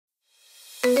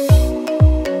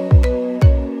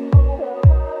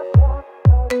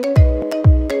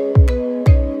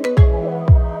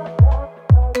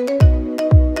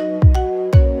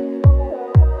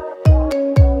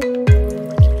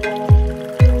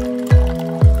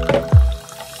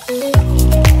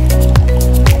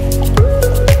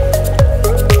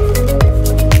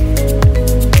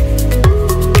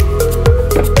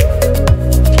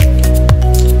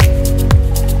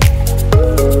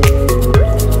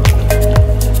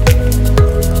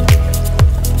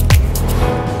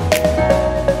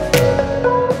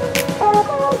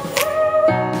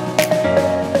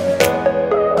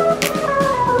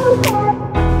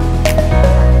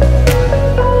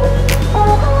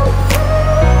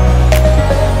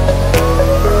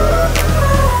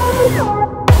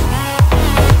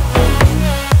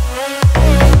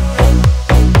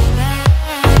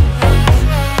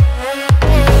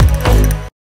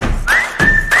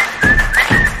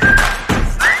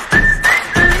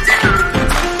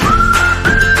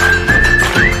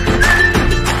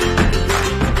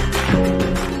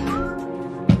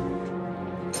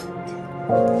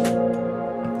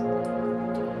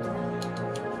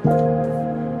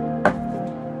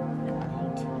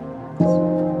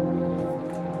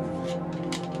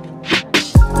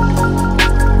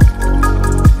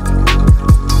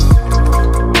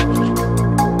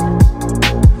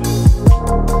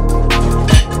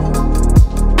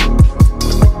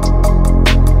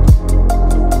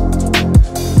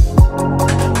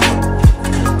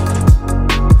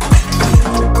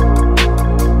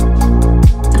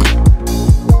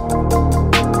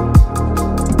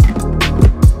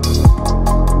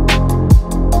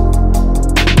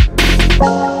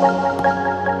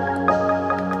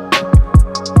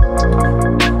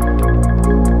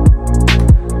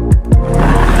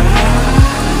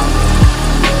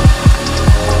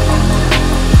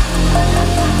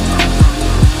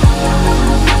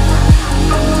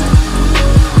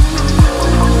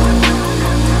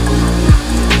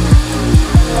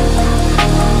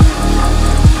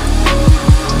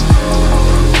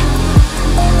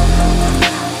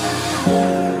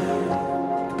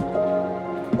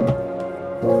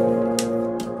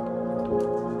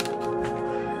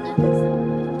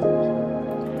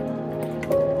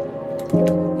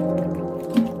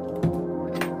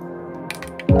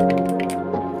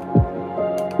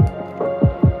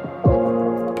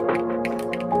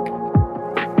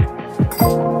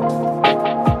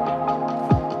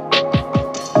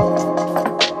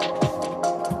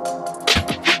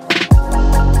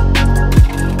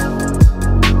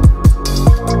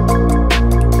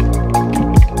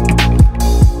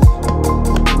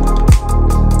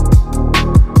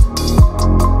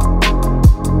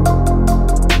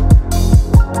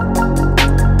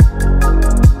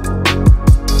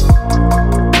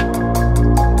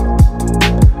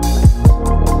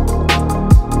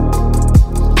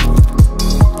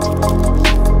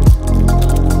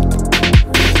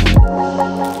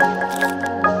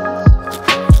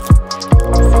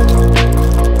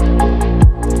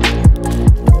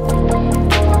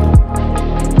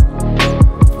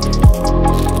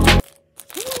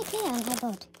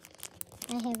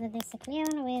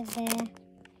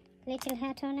little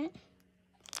hat on it.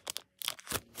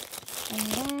 And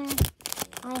then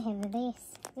I have this.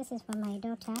 This is for my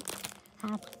daughter.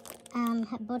 I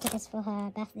bought this for her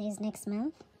birthdays next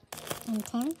month in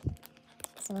 10.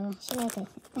 So she likes it.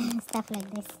 Stuff like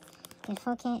this. The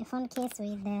phone case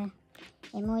with the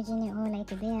emoji or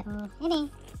like a bear or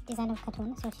any design of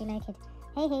cartoon. So she liked it.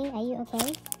 Hey, are you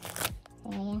okay? So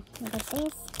yeah, we got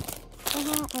this for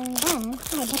her. And then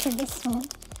I got this one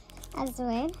as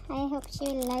well. I hope she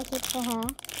will like it for her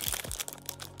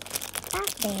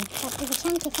birthday. But it's a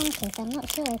chunky phone case. I'm not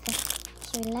sure if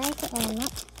she will like it or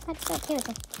not. But it's so cute.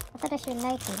 I thought she would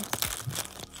like it.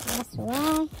 So that's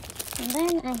why. And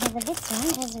then I have this one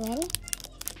as well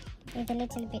with a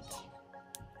little bit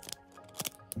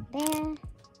there.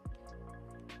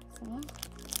 So yeah.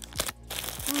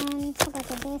 And how about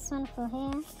this one for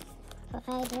hair, for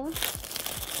eyebrow,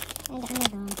 and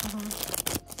another one for her.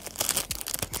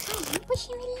 I hope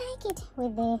she will like it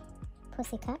with the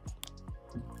pussycat.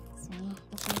 So yeah,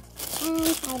 okay.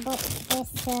 And I bought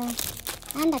this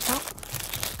undercut.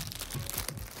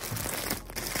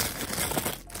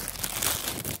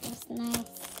 This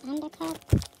nice undercut.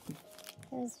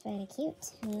 It was very cute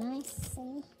and nice.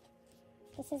 See?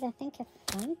 This is, I think, a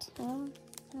front. Oh,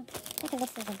 no. I think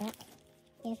this is a back.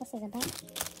 Yeah, this is a back.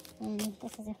 And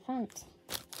this is a front.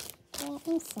 Yeah,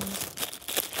 inside.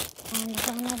 And I've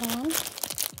got another one.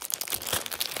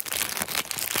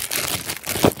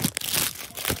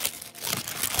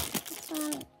 This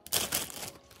one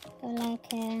go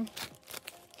like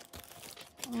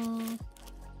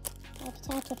Like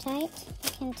tie to tight.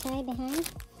 You can tie behind.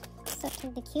 So it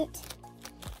will be cute.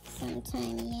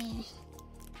 Sometime, yeah.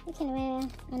 You can wear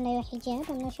under your hijab.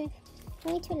 I'm not sure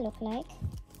what it will look like.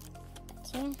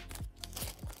 But yeah.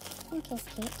 I think it's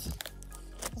cute.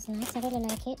 It's nice. I really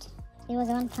like it. It was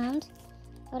 £1.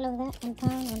 All of that. £1.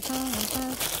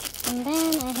 And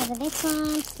then I have this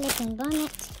one, sleeping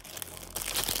bonnet.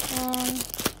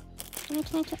 Let me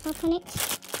try to open it.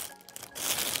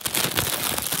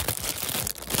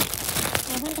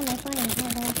 I hold my phone in other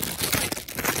hand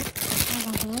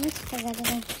because I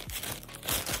didn't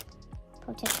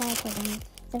put a tripod on.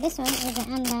 So this one is the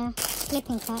under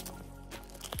sleeping cap,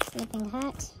 sleeping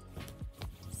hat,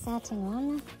 satin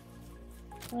one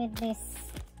with this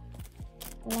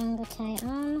longer tie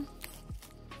on.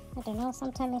 I don't know,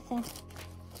 sometimes if I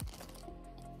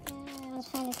was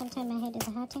finding sometimes my head is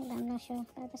hurting, but I'm not sure.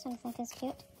 But this one I think is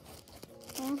cute.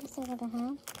 Yeah, this is what I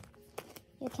have.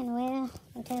 You can wear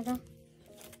whatever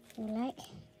you like.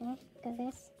 Yeah, look at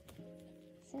this.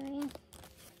 So yeah,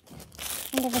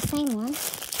 and they're the same one,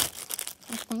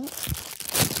 I think.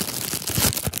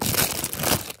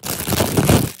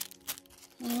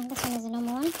 Yeah, this one is a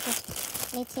normal one,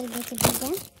 just little bit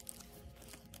bigger.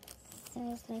 So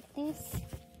it's like this,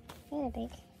 very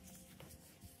big.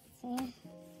 So yeah,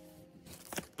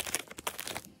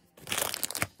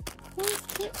 that's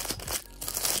cute.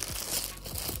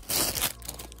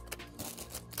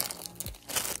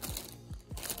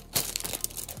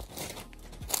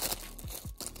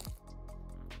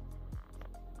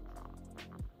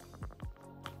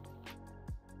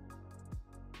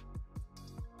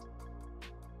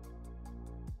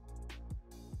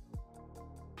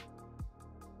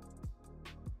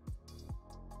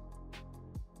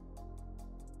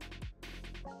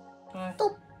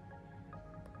 Stop.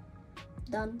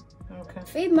 Done. Okay.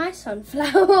 Feed my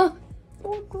sunflower.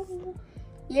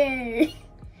 Yay!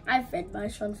 I fed my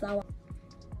sunflower.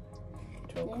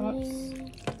 2 cups.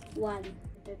 1.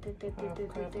 Half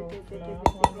cup of flour,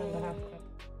 1.5 cup.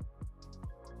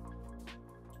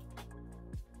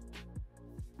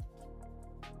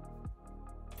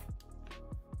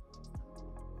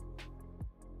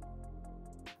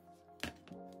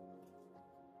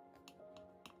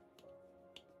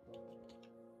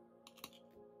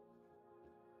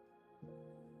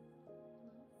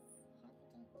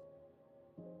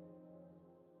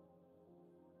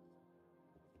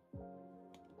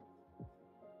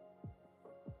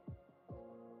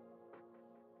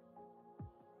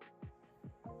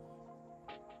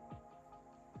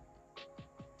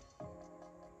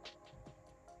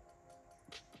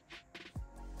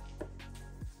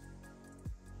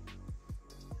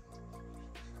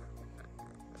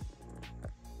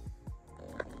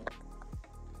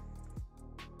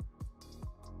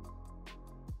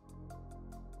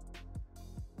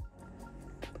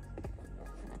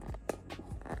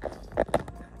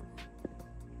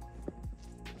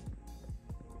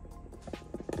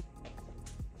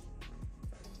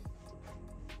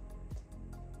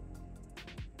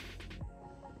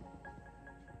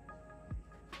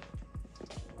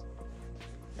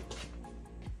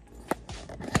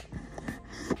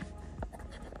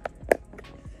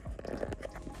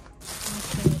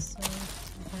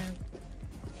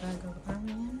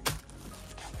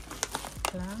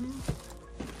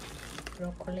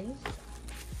 Broccoli,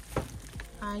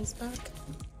 iceberg,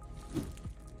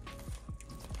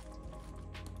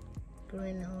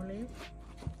 green olive,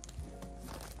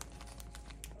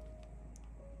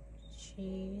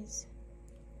 cheese,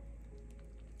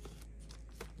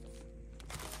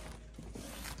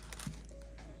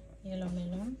 yellow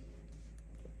melon,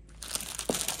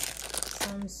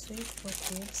 some sweet for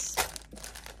kids,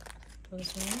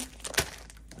 those one,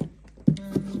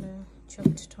 and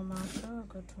chopped tomato. I'll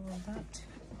go to all that.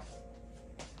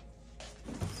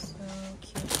 So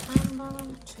cucumber,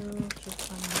 2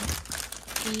 cucumbers,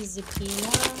 easy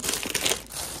peeler,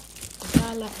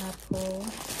 gala apple,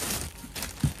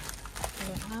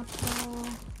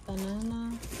 banana,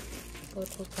 go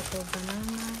to cup of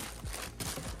banana,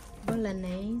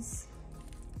 bolognese,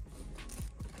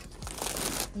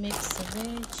 mixed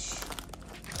veg,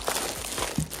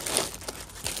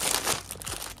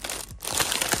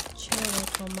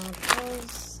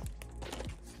 tomatoes,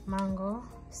 mango,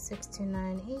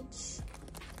 69 each,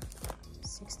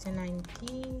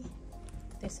 69p.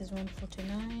 This is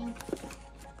 149.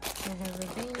 I have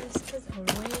this as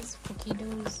always for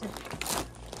kiddos,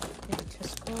 ready to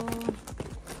school.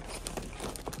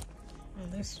 And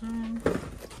this one,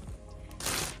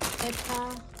 pepper,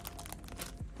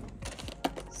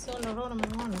 solo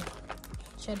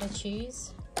cheddar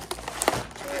cheese,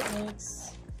 2 eggs.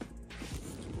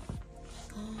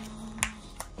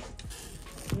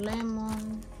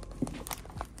 lemon,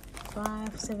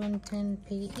 5, 7,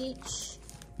 10p each.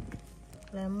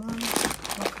 Lemon,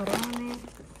 macaroni,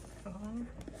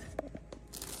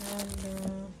 and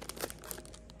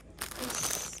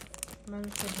this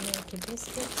melted milky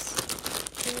biscuits,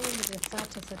 2 with the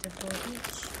 34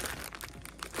 each.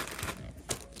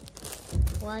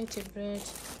 White bread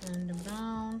and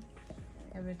brown,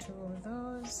 every 2 of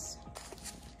those.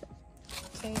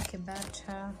 Cake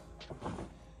batter,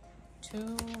 2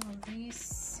 of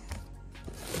these,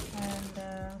 and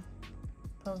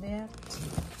Poviet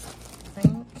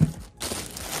drink,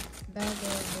 bag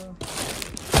of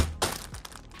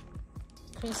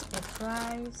crispy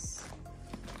fries,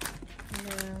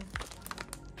 and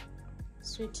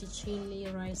sweet chili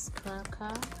rice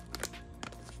cracker,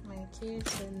 my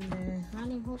kids, and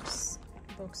honey hoops,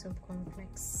 box of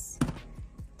cornflakes.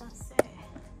 That's it.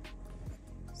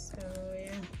 So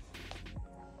yeah.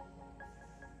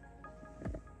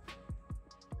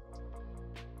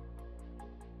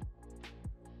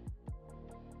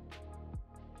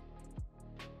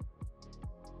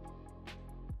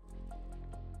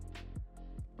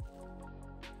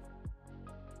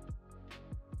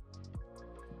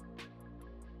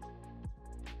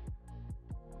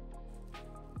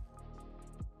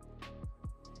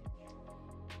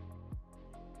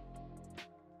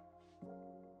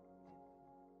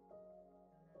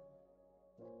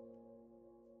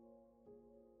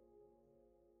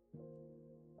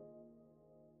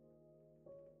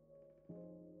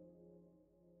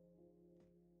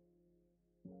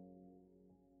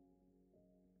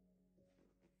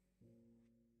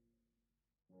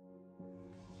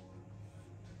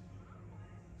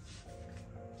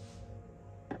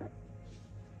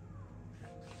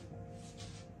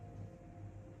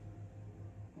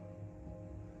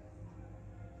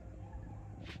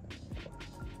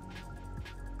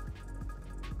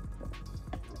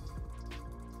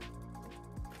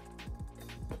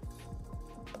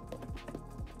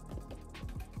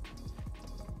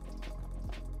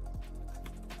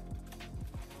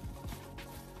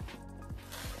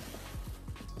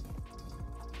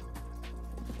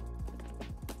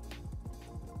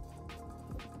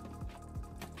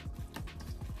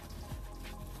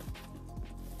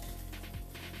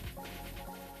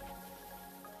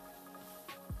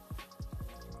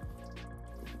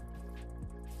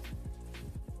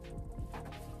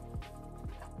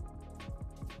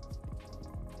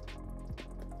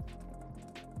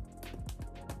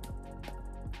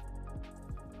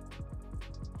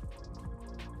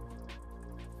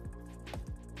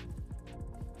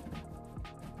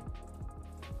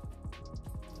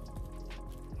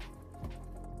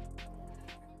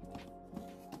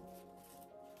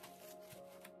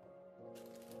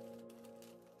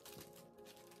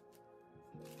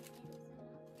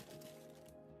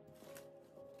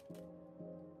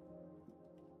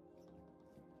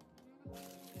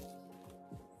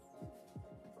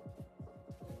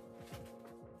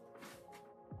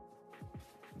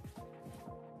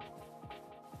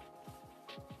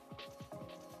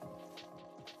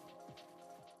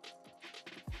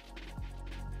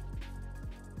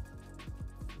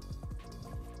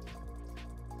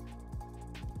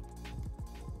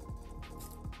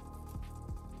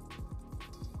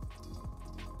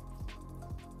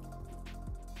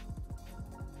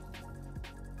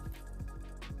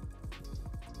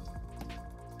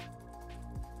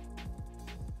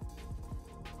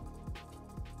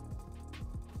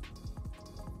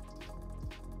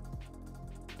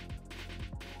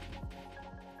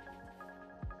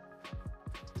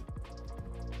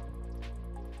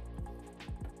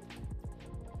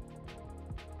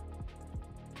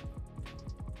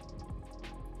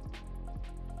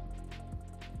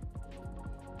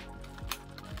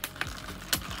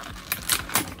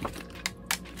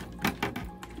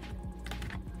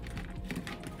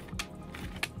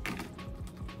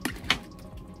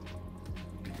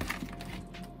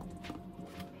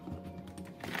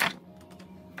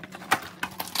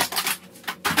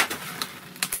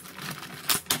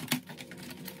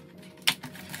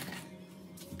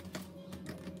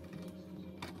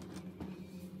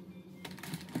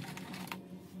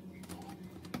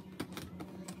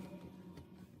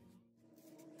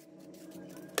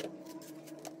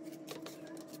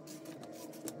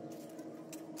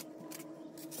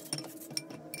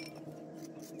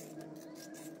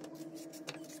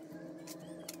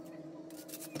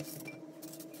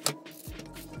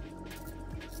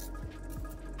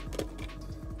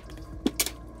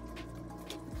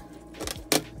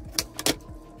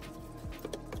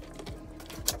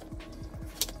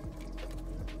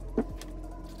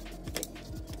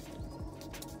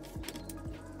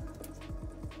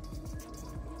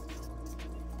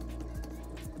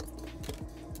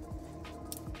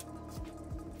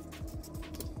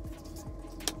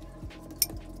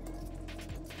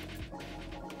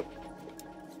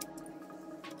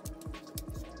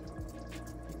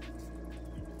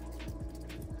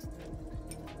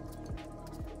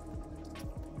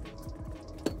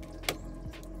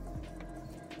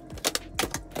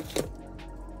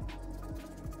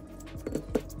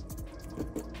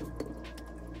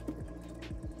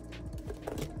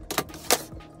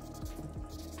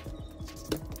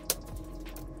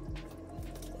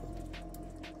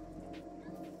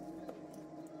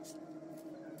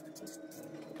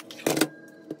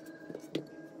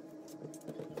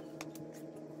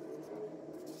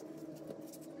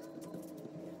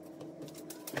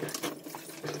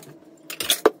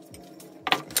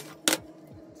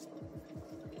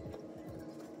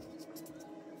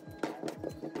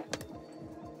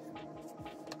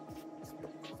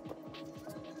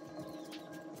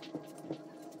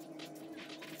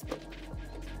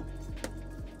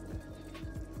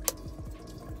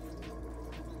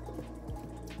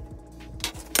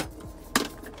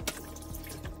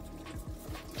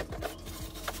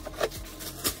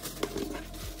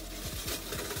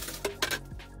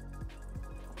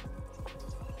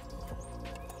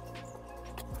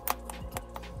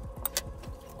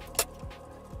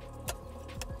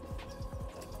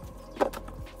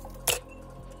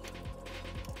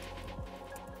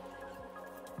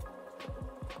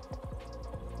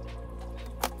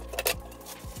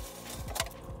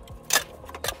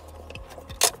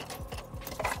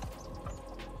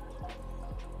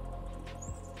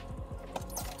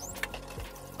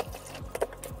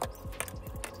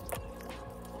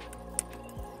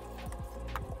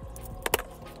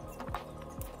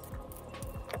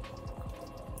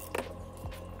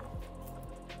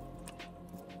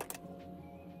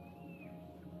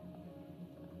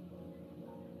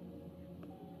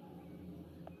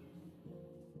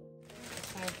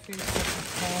 I feel like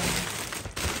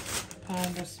a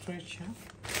pound stretcher.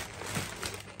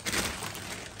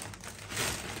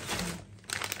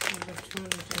 The 2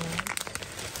 little ones.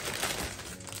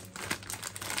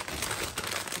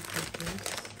 Look at this.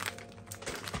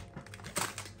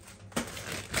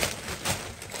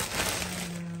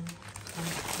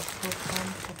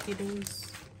 Some for kiddos.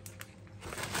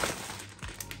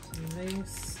 Some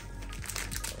lace.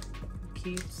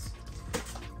 Kids.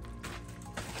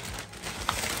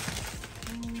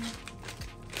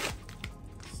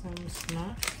 Some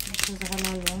snack. This is a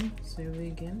halal one, so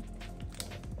vegan.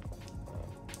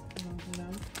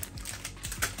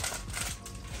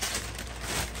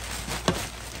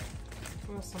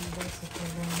 For some basic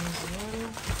one as well.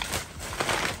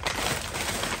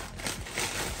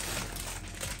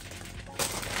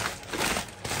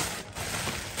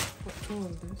 For 2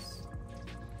 of this.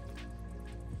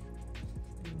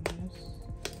 And this.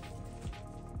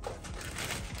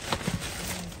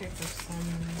 And pick up some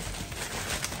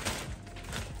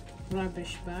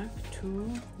rubbish bag, 2,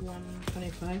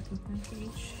 125 I think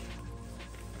each.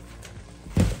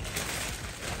 So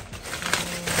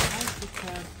I picked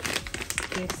up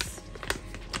this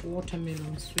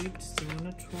watermelon sweet, so I'm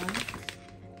gonna try.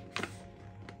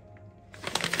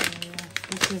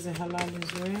 This is a halal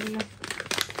as well.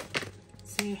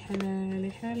 Say halal,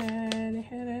 halal,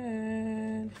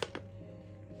 halal.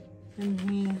 And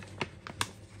here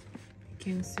you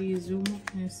can see zoom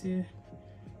up and see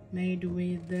made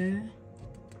with the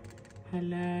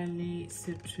halal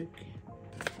citric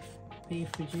beef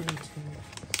vegetative.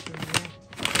 So yeah,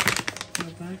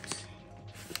 not bad.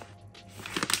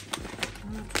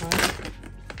 Okay.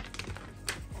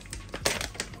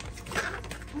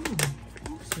 Oh,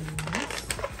 that's nice.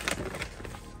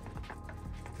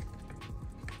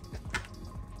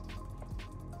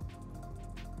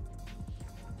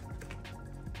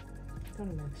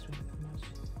 Don't like sweet much.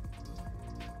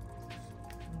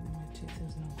 My teeth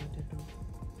is not good at all.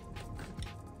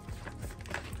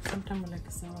 Sometimes I like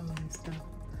sour and stuff.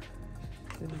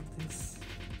 So like this.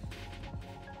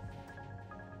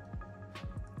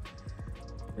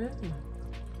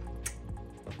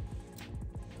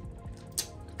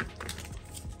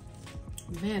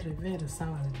 Very, very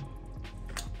sour.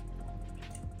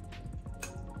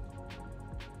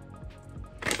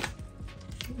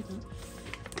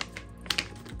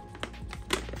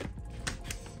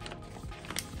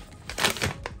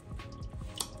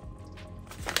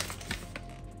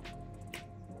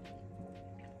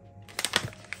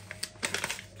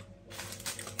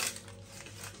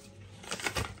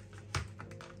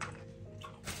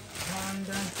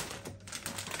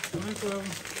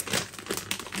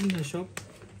 In the shop,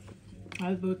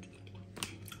 I bought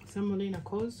semolina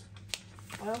cause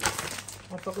oil.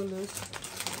 I forgot this.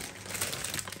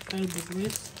 I bought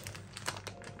this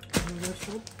in the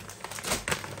shop,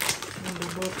 and I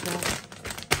bought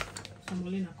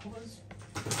semolina cause.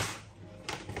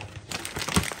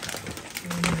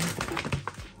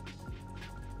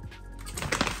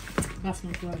 That's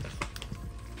not right.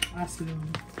 That's so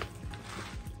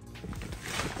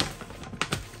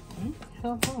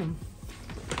home.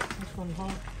 This one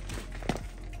hot.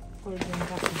 Put it in the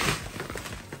basket.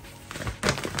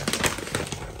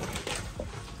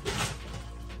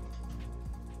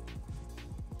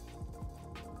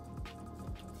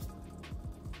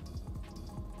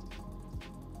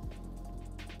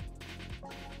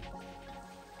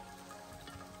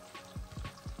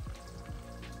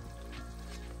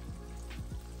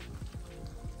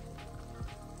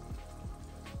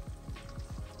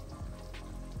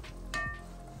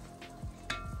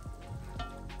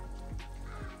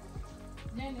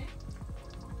 Nene.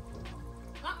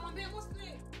 Ah, mwambie Muslim.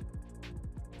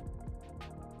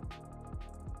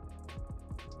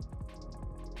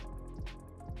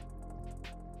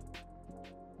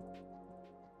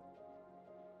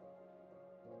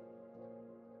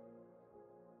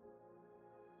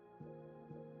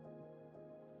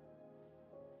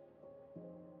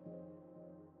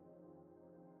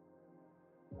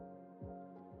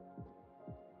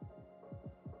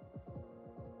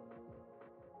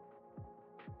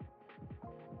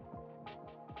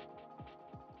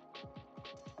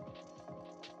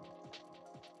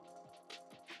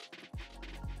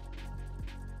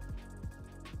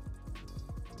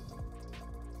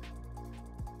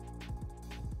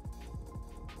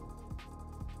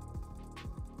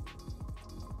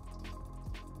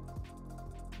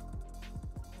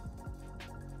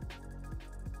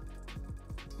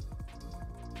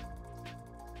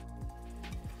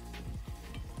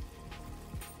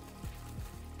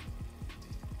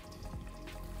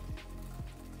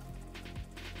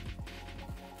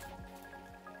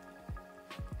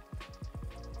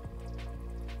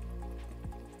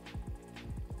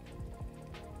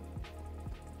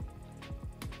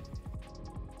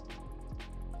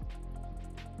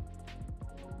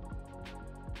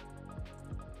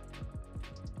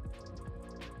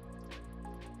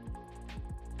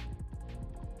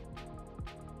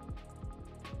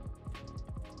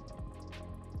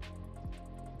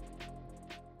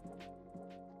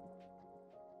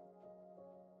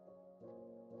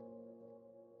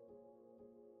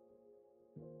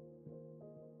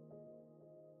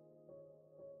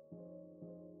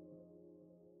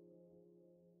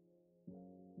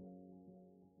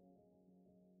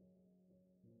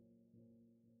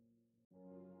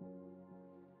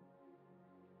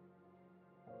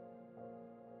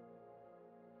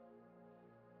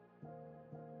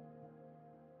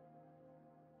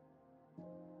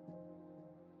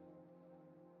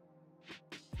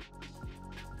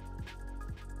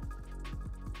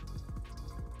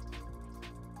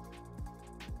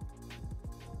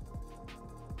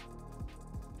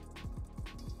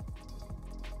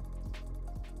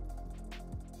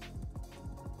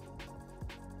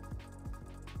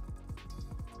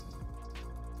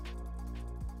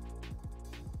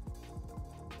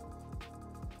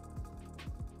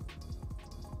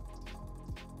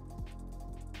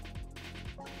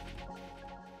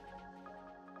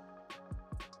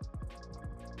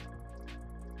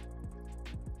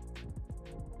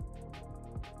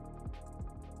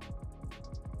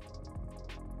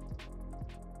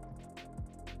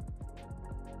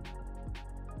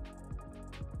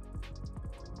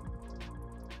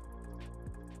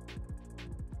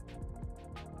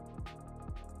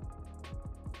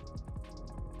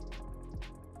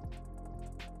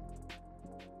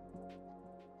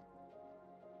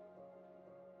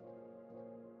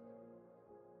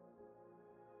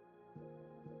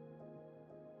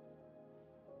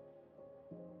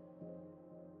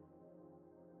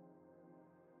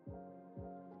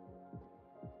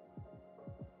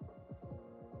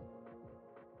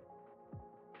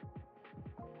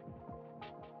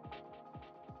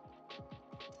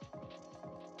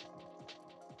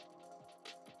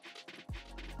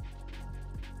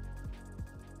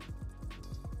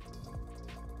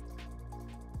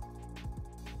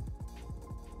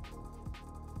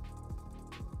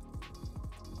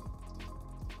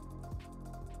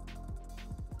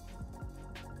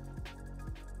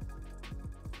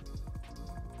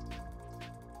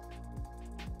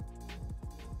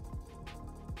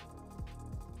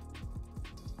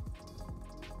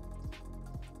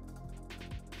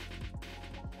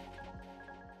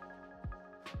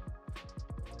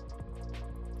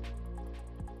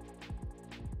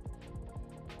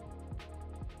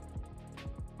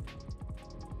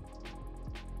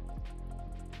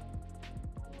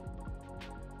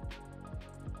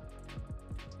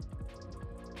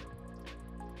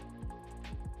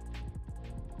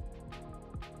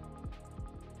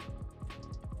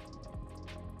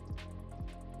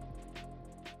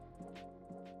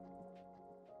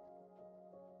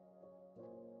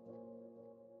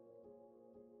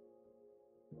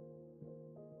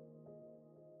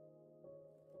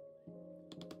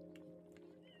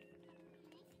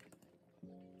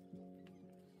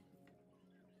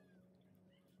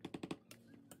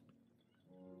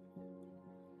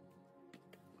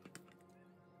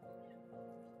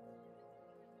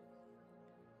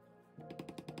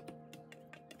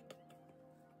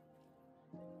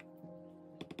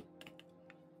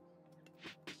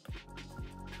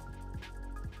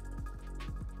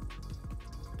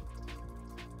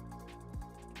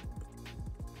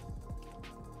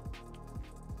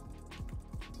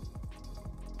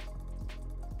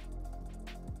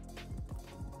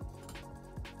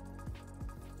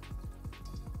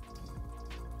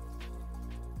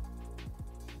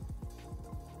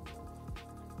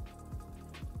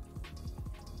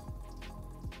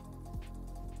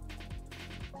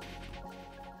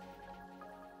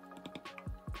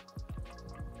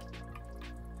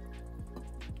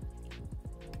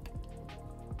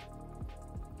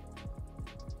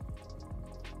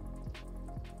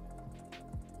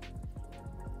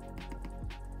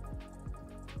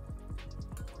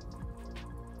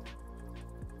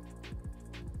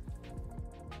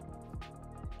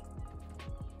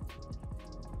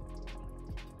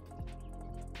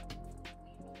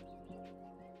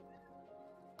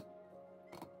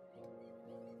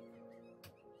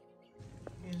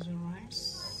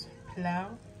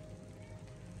 pilau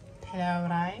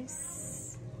rice.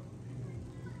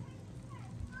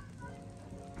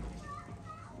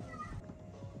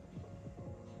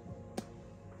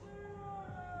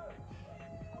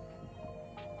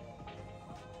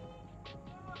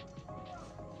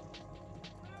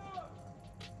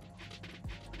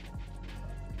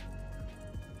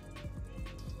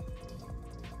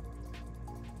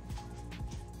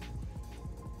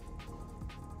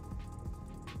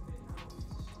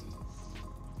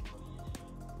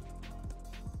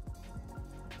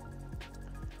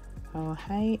 Oh,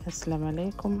 hi, assalamu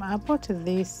alaikum. I bought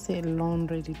this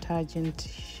laundry detergent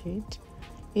sheet.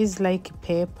 It's like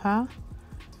paper,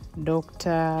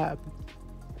 Dr.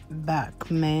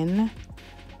 Bachman.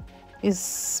 It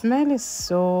smells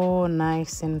so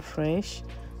nice and fresh,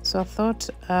 so I thought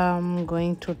I'm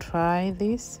going to try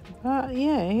this. But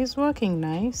yeah, it's working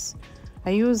nice.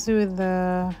 I use it with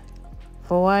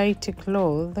for white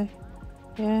cloth.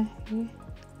 Yeah.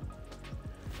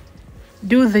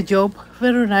 Do the job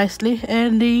very nicely,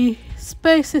 and the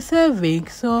space is saving,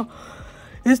 so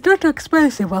it's not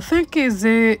expensive. I think it's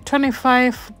a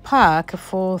 25 pack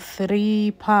for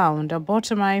 £3. I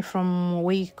bought mine from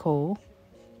Wico.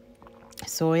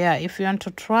 So yeah, if you want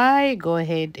to try, go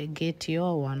ahead and get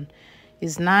your one.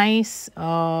 It's nice.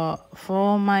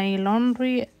 For my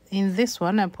laundry, in this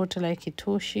one I put like a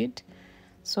 2 sheet.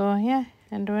 So yeah,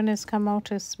 and when it's come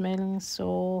out, it's smelling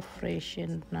so fresh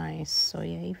and nice. So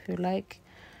yeah, if you like,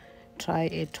 try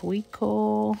it.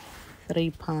 Wico,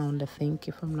 £3, I think,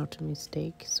 if I'm not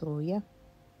mistaken. So yeah,